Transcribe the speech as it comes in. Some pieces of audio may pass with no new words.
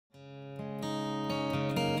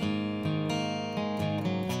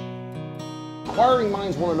inquiring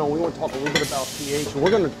minds want to know. We want to talk a little bit about pH. And we're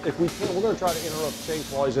going to, if we can, we're going to try to interrupt Chase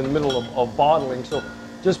while he's in the middle of bottling. So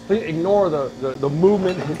just please ignore the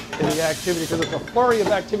movement and the activity, because it's a flurry of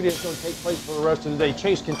activity that's going to take place for the rest of the day.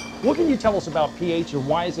 Chase, what can you tell us about pH and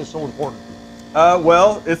why is this so important?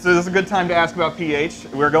 Well, this is a good time to ask about pH.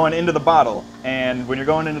 We're going into the bottle, and when you're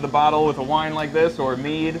going into the bottle with a wine like this or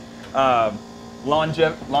mead,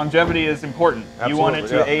 longevity is important. Absolutely, you want it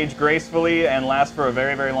to age gracefully and last for a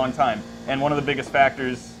very, very long time. And one of the biggest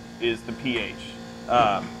factors is the pH.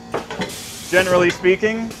 Generally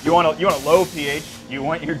speaking, you want a low pH. You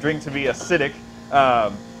want your drink to be acidic.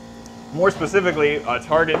 More specifically, a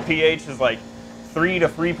target pH is like 3 to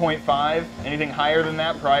 3.5. Anything higher than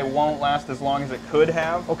that probably won't last as long as it could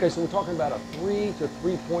have. Okay, so we're talking about a 3 to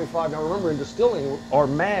 3.5. Now remember, in distilling or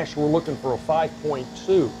mash, we're looking for a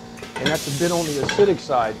 5.2, and that's a bit on the acidic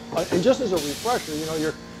side. And just as a refresher, you know,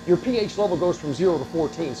 your pH level goes from 0 to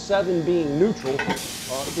 14, 7 being neutral,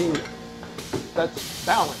 that's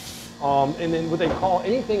balanced. And then what they call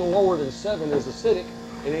anything lower than 7 is acidic,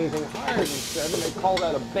 and anything higher than 7, they call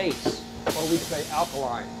that a base, or we say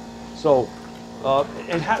alkaline. So. How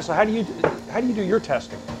do you do your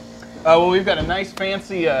testing? Well, we've got a nice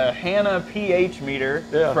fancy Hanna pH meter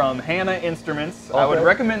from Hanna Instruments. Okay. I would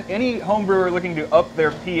recommend any home brewer looking to up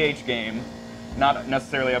their pH game, not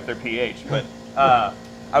necessarily up their pH, but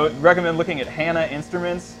I would recommend looking at Hanna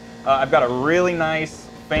Instruments. I've got a really nice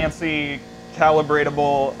fancy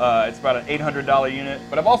calibratable, it's about an $800 unit,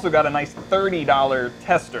 but I've also got a nice $30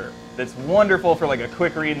 tester that's wonderful for like a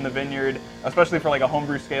quick read in the vineyard, especially for like a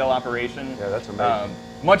homebrew scale operation. Yeah, that's amazing.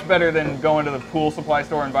 Much better than going to the pool supply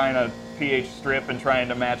store and buying a pH strip and trying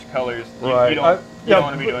to match colors. Right. You don't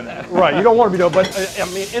want to be doing that. Right, you don't want to be doing, but I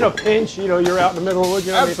mean, in a pinch, you know, you're out in the middle of it.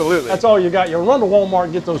 You know, absolutely. I mean, that's all you got. You run to Walmart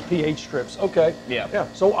and get those pH strips. Okay. Yeah. Yeah.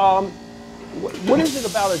 So, what is it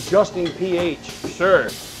about adjusting pH? Sure.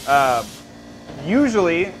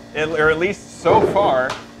 Usually, or at least so far,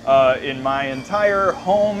 in my entire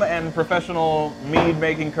home and professional mead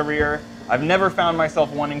making career, I've never found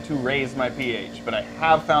myself wanting to raise my pH, but I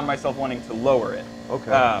have found myself wanting to lower it.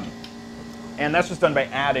 Okay. And that's just done by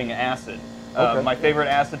adding acid. Okay. My favorite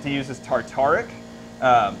acid to use is tartaric.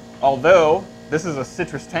 Although this is a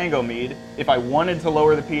citrus tango mead, if I wanted to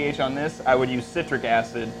lower the pH on this, I would use citric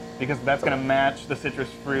acid, because that's going to match the citrus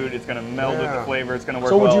fruit. It's going to meld with the flavor. It's going to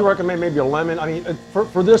work well. So would you recommend maybe a lemon? I mean,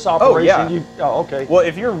 for this operation, okay. Well,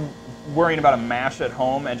 if you're worrying about a mash at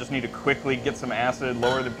home and just need to quickly get some acid,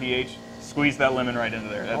 lower the pH, squeeze that lemon right into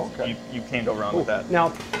there. That's, you can't go wrong with that. Now,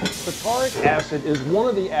 tartaric acid is one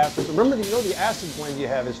of the acids. Remember, you know the acid blend you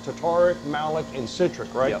have is tartaric, malic, and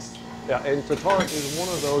citric, right? Yes. Yeah, and tartaric is one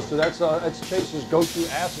of those, so that's Chase's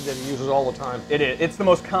go-to acid that he uses all the time. It is. It's the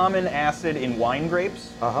most common acid in wine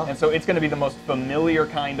grapes, and so it's going to be the most familiar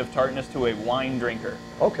kind of tartness to a wine drinker.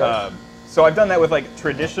 Okay. So I've done that with like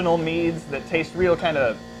traditional meads that taste real kind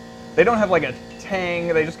of, they don't have like a tang,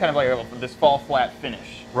 they just kind of like this fall flat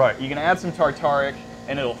finish. Right. You can add some tartaric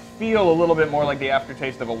and it'll feel a little bit more like the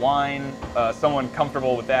aftertaste of a wine. Someone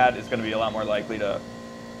comfortable with that is going to be a lot more likely to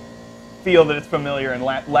feel that it's familiar and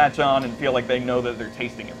latch on and feel like they know that they're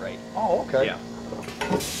tasting it right. Oh, okay. Yeah.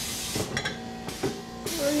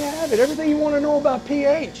 There you have it. Everything you want to know about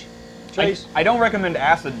pH. Chase? I don't recommend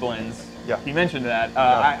acid blends. Yeah. You mentioned that.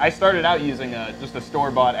 I started out using just a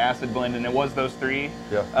store-bought acid blend, and it was those three.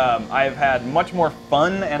 Yeah. I've had much more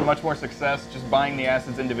fun and much more success just buying the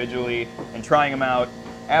acids individually and trying them out.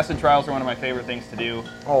 Acid trials are one of my favorite things to do.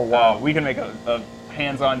 Oh, wow. We can make a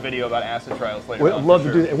hands-on video about acid trials later on. We'd love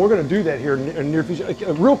to do that, and we're going to do that here in the near future.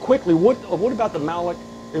 Real quickly, what about the malic?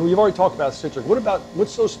 And we've already talked about citric.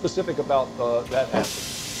 What's so specific about that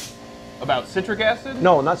acid? About citric acid?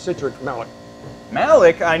 No, not citric, malic.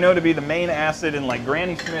 Malic, I know to be the main acid in like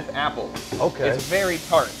Granny Smith apples. Okay. It's very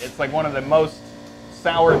tart. It's like one of the most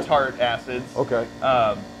sour tart acids. Okay.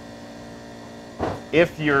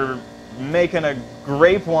 If you're making a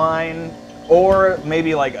grape wine, or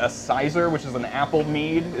maybe like a Sizer, which is an apple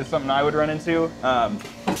mead, is something I would run into.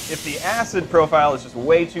 If the acid profile is just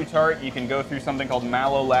way too tart, you can go through something called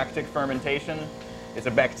malolactic fermentation. It's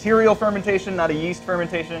a bacterial fermentation, not a yeast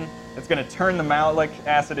fermentation. It's going to turn the malic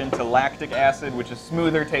acid into lactic acid, which is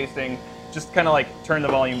smoother tasting. Just kind of like turn the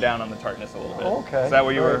volume down on the tartness a little bit. Okay. Is that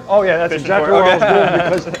what you were? Oh yeah, that's exactly for? where I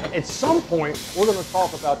was going, because at some point we're going to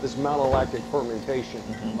talk about this malolactic fermentation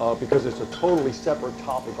because it's a totally separate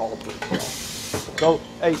topic all to itself. So,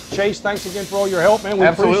 hey, Chase, thanks again for all your help, man. We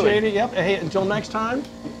appreciate it. Yep. Hey, until next time.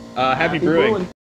 Happy brewing.